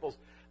disciples,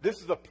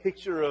 this is a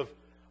picture of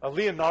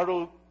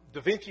Leonardo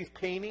da Vinci's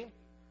painting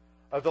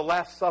of the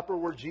Last Supper,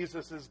 where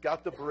Jesus has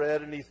got the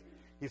bread and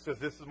he says,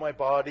 "This is my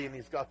body," and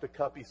he's got the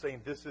cup. He's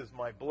saying, "This is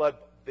my blood."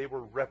 They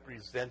were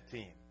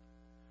representing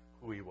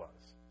who he was,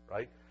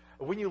 right?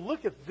 When you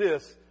look at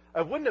this,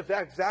 it wouldn't have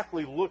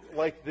exactly looked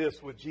like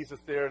this with Jesus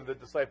there and the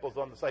disciples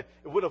on the side.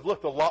 It would have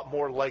looked a lot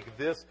more like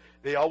this.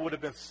 They all would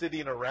have been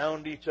sitting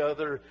around each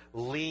other,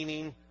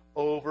 leaning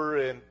over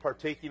and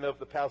partaking of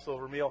the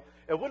Passover meal.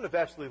 It wouldn't have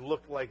actually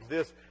looked like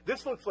this.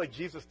 This looks like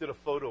Jesus did a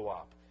photo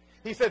op.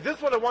 He said, "This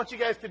is what I want you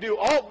guys to do.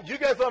 All you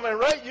guys on my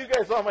right, you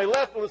guys on my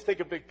left. Well, let's take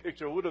a big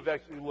picture." It would have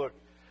actually looked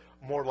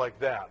more like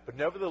that. But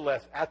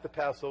nevertheless, at the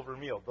Passover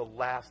meal, the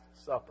Last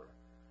Supper,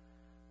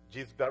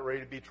 Jesus is about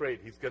ready to be betrayed.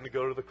 He's going to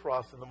go to the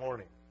cross in the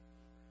morning.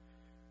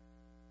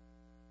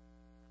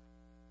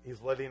 He's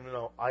letting them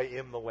know, "I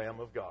am the Lamb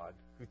of God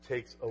who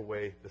takes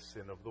away the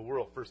sin of the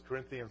world." 1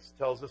 Corinthians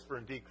tells us, "For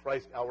indeed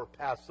Christ our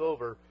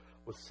Passover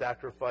was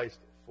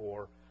sacrificed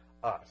for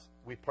us."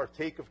 We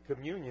partake of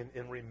communion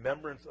in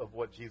remembrance of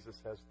what Jesus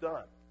has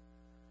done.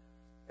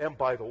 And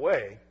by the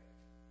way,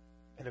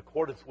 in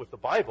accordance with the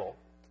Bible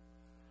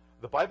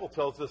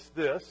tells us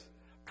this,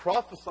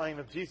 prophesying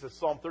of Jesus,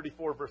 Psalm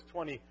 34, verse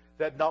 20,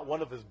 that not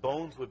one of his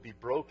bones would be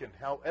broken.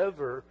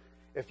 However,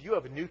 if you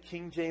have a New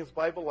King James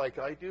Bible like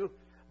I do,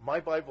 my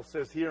Bible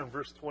says here in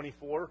verse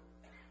 24,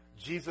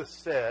 Jesus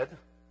said,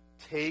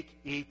 "Take,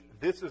 eat,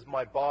 this is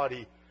my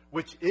body,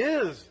 which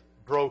is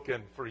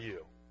broken for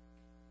you."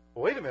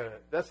 Well, wait a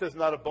minute. That says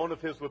not a bone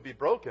of his would be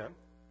broken.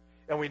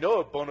 And we know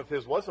a bone of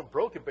his wasn't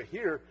broken, but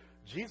here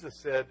Jesus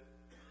said,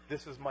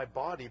 "This is my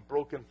body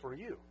broken for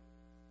you."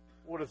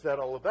 What is that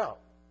all about?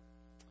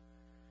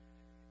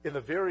 In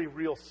a very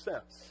real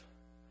sense,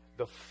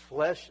 the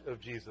flesh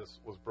of Jesus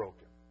was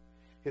broken.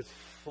 His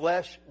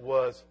flesh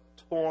was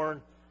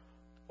torn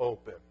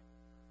open.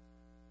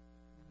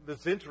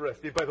 It's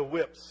interesting, by the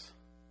whips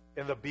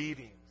and the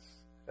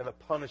beatings and the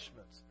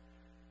punishments.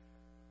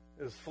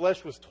 His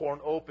flesh was torn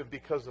open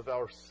because of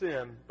our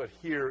sin, but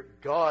here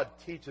God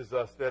teaches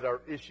us that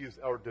our issues,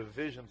 our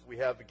divisions we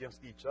have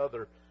against each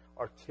other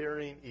are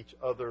tearing each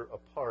other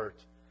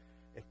apart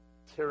and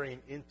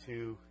tearing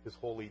into his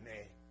holy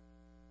name.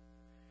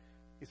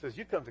 He says,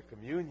 you come to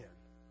communion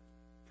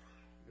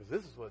because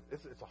this is what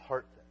it's a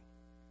heart thing.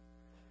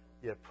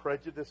 You have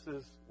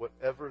prejudices,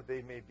 whatever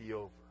they may be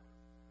over.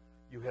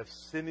 You have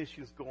sin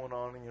issues going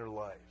on in your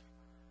life.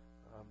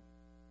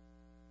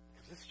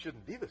 Because this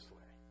shouldn't be this way.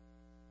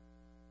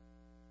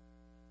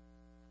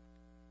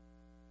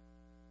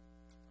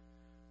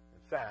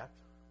 In fact,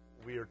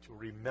 we are to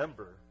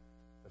remember,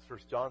 as 1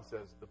 John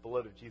says, the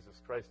blood of Jesus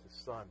Christ, his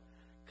Son,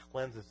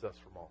 cleanses us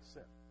from all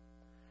sin.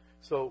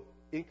 So,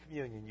 in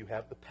communion, you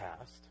have the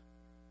past,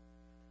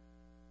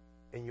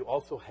 and you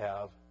also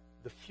have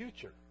the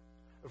future.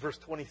 Verse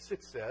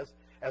 26 says,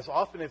 "As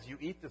often as you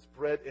eat this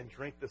bread and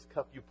drink this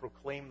cup, you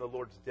proclaim the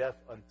Lord's death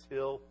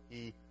until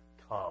he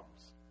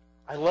comes."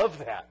 I love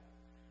that.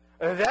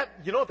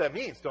 You know what that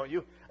means, don't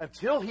you?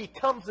 Until he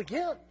comes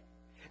again.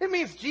 It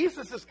means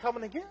Jesus is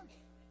coming again.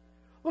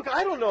 Look,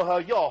 I don't know how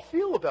y'all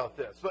feel about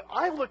this, but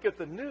I look at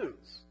the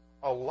news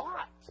a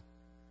lot.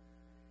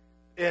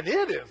 And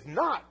it is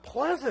not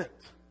pleasant.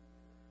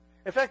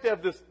 In fact, they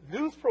have this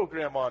news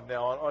program on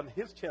now on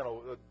his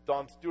channel.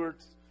 Don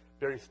Stewart's,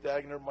 Barry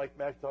Stagner, Mike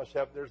McIntosh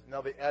have theirs.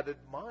 Now they added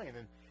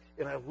mine.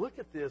 And I look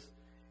at this,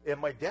 and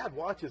my dad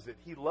watches it.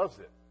 He loves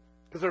it.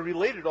 Because I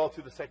relate it all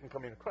to the second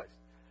coming of Christ.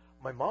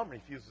 My mom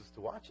refuses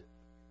to watch it.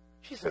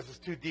 She says it's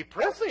too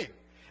depressing.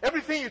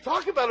 Everything you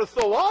talk about is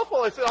so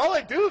awful. I said, all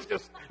I do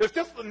is it's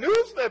just the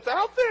news that's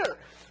out there.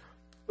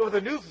 But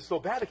the news is so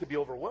bad it can be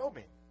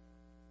overwhelming.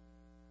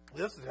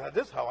 This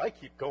is how I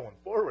keep going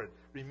forward.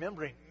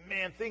 Remembering,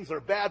 man, things are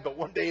bad, but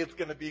one day it's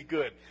going to be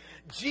good.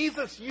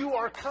 Jesus, you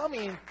are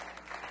coming.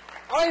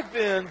 I've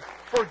been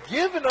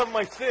forgiven of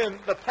my sin,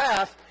 the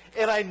past,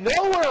 and I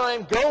know where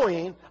I'm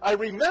going. I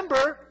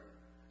remember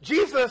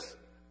Jesus.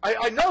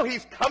 I know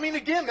he's coming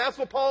again. That's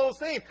what Paul was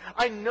saying.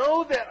 I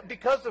know that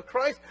because of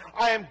Christ,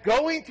 I am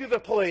going to the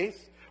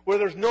place where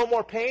there's no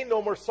more pain,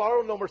 no more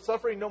sorrow, no more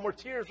suffering, no more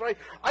tears, right?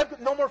 I've got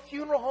no more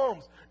funeral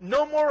homes,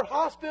 no more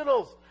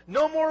hospitals,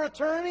 no more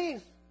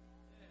attorneys,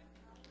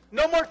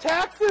 no more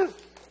taxes,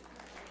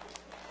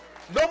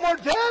 no more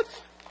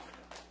debts,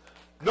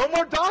 no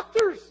more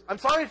doctors. I'm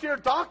sorry if you're a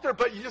doctor,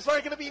 but you're just not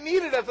going to be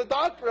needed as a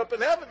doctor up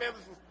in heaven, man.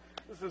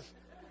 This is.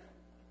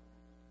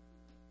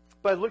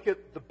 But I look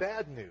at the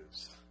bad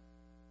news,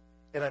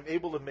 and I'm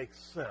able to make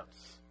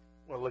sense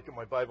when I look at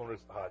my Bible and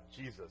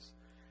Jesus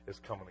is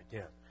coming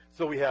again.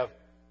 So we have,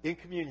 in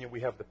communion, we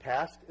have the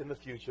past and the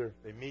future.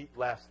 They meet,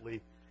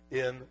 lastly,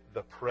 in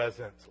the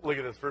present. Look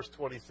at this, verse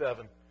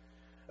 27.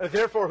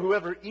 "Therefore,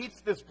 whoever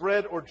eats this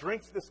bread or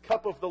drinks this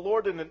cup of the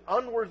Lord in an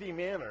unworthy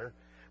manner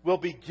will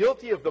be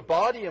guilty of the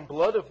body and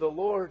blood of the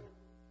Lord."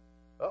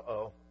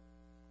 Uh-oh.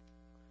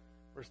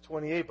 Verse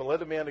 28, but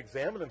let a man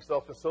examine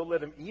himself, and so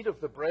let him eat of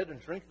the bread and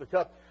drink the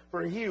cup.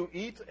 For he who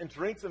eats and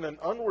drinks in an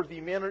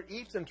unworthy manner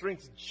eats and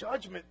drinks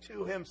judgment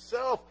to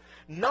himself,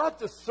 not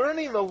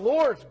discerning the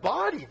Lord's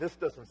body. This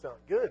doesn't sound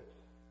good.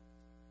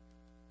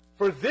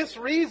 For this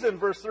reason,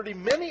 verse 30,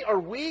 many are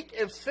weak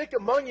and sick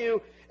among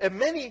you, and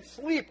many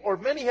sleep, or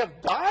many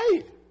have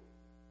died.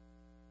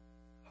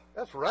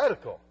 That's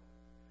radical.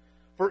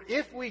 For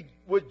if we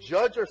would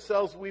judge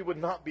ourselves, we would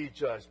not be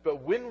judged.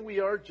 But when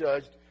we are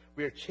judged,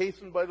 we are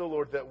chastened by the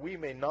Lord, that we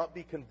may not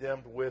be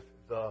condemned with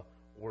the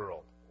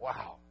world.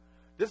 Wow.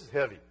 This is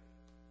heavy.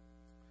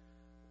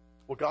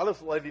 What God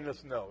is letting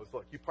us know is,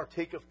 look, you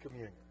partake of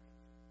communion.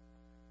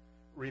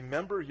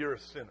 Remember you're a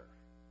sinner.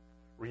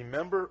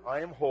 Remember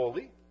I am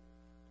holy,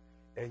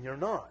 and you're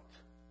not.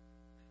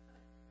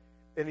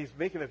 And he's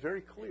making it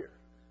very clear.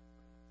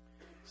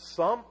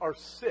 Some are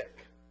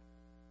sick.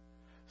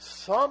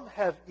 Some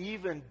have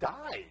even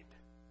died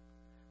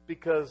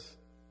because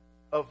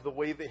of the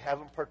way they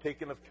haven't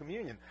partaken of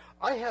communion.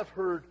 I have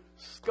heard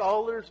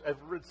scholars,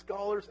 I've read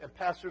scholars and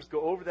pastors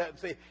go over that and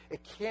say, it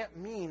can't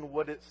mean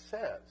what it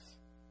says.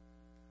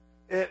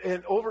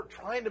 And over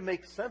trying to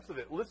make sense of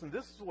it. Listen,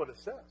 this is what it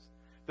says.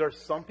 There are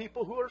some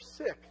people who are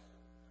sick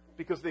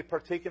because they've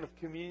partaken of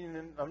communion in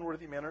an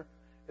unworthy manner,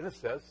 and it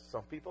says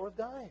some people have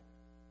died.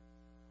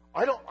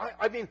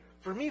 I mean,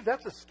 for me,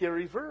 that's a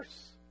scary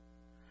verse.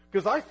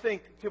 Because I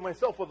think to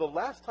myself, well, the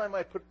last time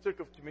I partook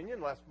of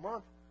communion, last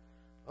month,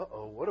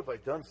 what have I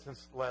done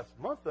since last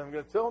month? I'm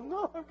going to tell them,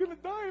 no, I'm going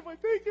to die if I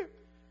take it.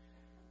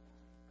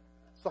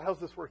 So how's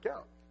this work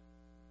out?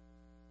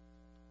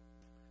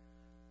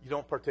 You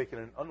don't partake in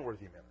an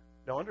unworthy manner.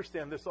 Now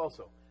understand this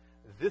also.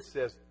 This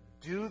says,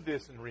 do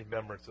this in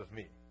remembrance of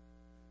me.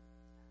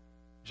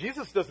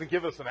 Jesus doesn't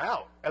give us an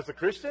out. As a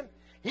Christian,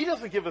 he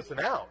doesn't give us an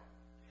out.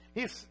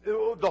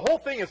 The whole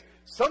thing is,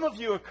 some of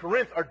you in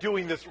Corinth are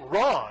doing this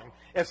wrong,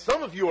 and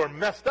some of you are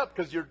messed up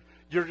because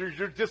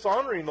you're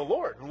dishonoring the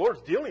Lord. The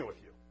Lord's dealing with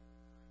you.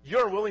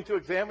 You're willing to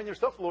examine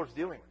yourself, the Lord's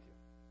dealing with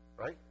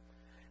you. Right?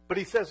 But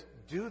he says,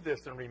 do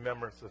this in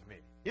remembrance of me.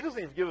 He doesn't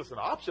even give us an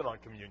option on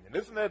communion.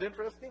 Isn't that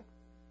interesting?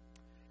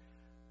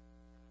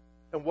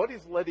 And what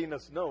he's letting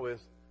us know is,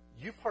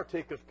 you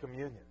partake of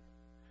communion.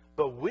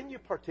 But when you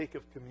partake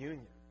of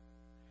communion,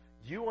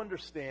 you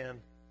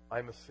understand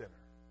I'm a sinner.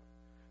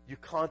 You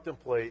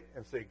contemplate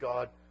and say,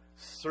 God,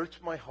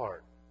 search my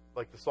heart.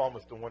 Like the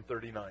psalmist in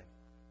 139,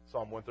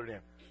 Psalm 139.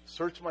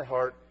 Search my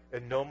heart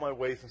and know my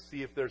ways and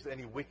see if there's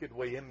any wicked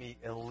way in me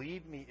and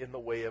lead me in the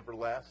way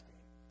everlasting.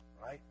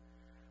 Right?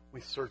 We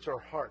search our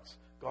hearts.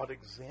 God,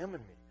 examine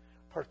me.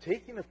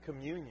 Partaking of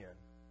communion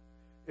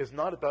is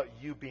not about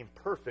you being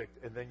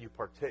perfect and then you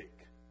partake.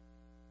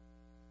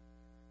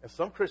 And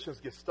some Christians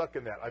get stuck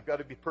in that. I've got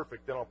to be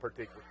perfect, then I'll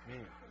partake of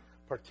communion.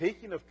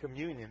 Partaking of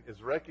communion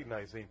is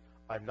recognizing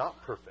I'm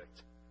not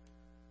perfect.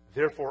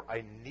 Therefore,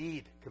 I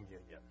need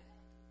communion.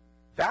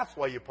 That's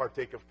why you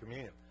partake of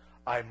communion.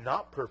 I'm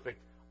not perfect.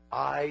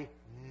 I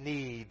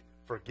need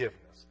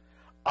forgiveness.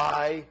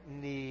 I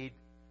need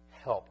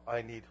help.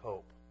 I need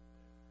hope.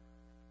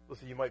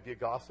 Listen, you might be a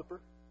gossiper.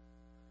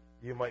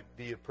 You might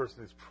be a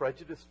person who's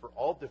prejudiced for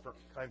all different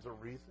kinds of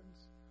reasons.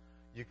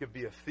 You could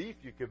be a thief.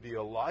 You could be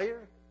a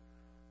liar.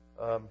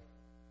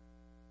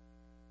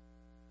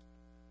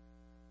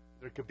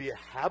 There could be a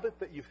habit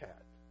that you've had.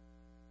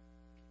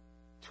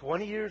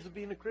 20 years of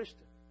being a Christian.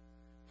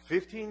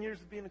 15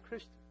 years of being a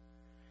Christian.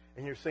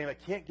 And you're saying, I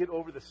can't get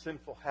over the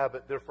sinful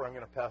habit, therefore I'm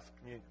going to pass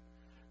communion.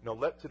 No,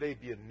 let today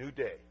be a new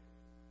day.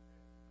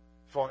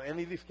 Fall in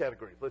any of these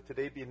categories. Let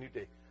today be a new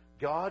day.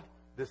 God,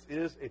 this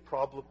is a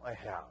problem I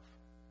have.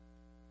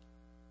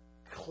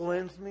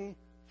 Cleanse me,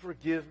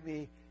 forgive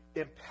me,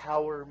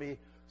 empower me,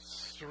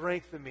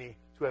 strengthen me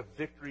to have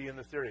victory in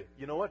this area.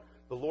 You know what?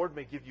 The Lord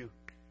may give you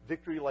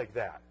victory like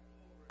that.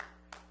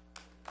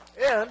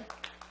 And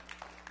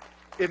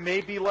it may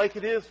be like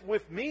it is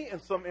with me in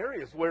some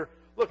areas where,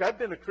 look, I've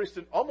been a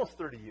Christian almost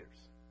 30 years.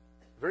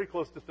 Very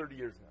close to 30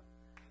 years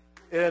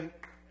now.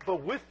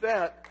 But with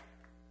that,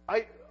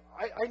 I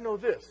know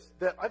this,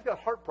 that I've got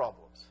heart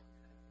problems.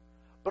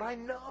 But I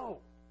know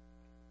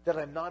that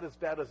I'm not as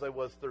bad as I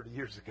was 30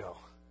 years ago.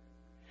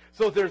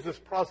 So there's this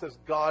process.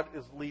 God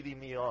is leading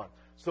me on.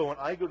 So when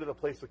I go to the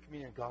place of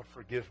communion, God,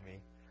 forgive me,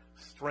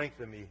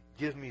 strengthen me,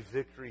 give me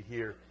victory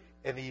here.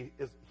 And He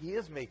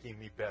is making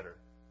me better.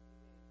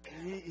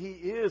 He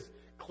is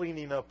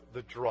cleaning up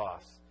the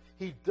dross.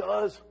 He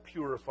does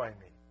purify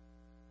me.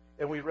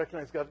 And we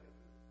recognize, God,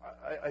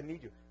 I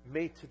need you.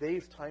 May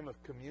today's time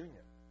of communion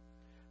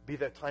be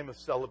that time of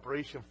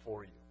celebration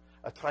for you,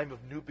 a time of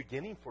new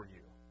beginning for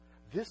you.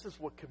 This is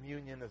what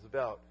communion is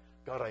about.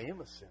 God, I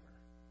am a sinner.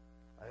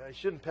 I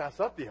shouldn't pass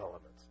up the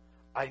elements.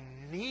 I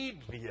need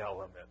the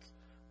elements.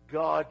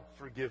 God,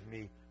 forgive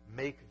me.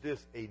 Make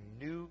this a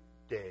new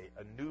day,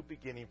 a new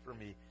beginning for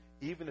me.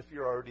 Even if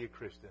you're already a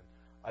Christian,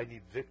 I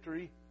need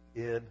victory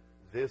in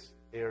this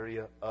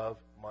area of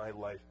my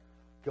life.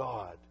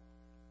 God,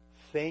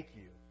 thank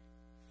you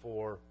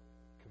for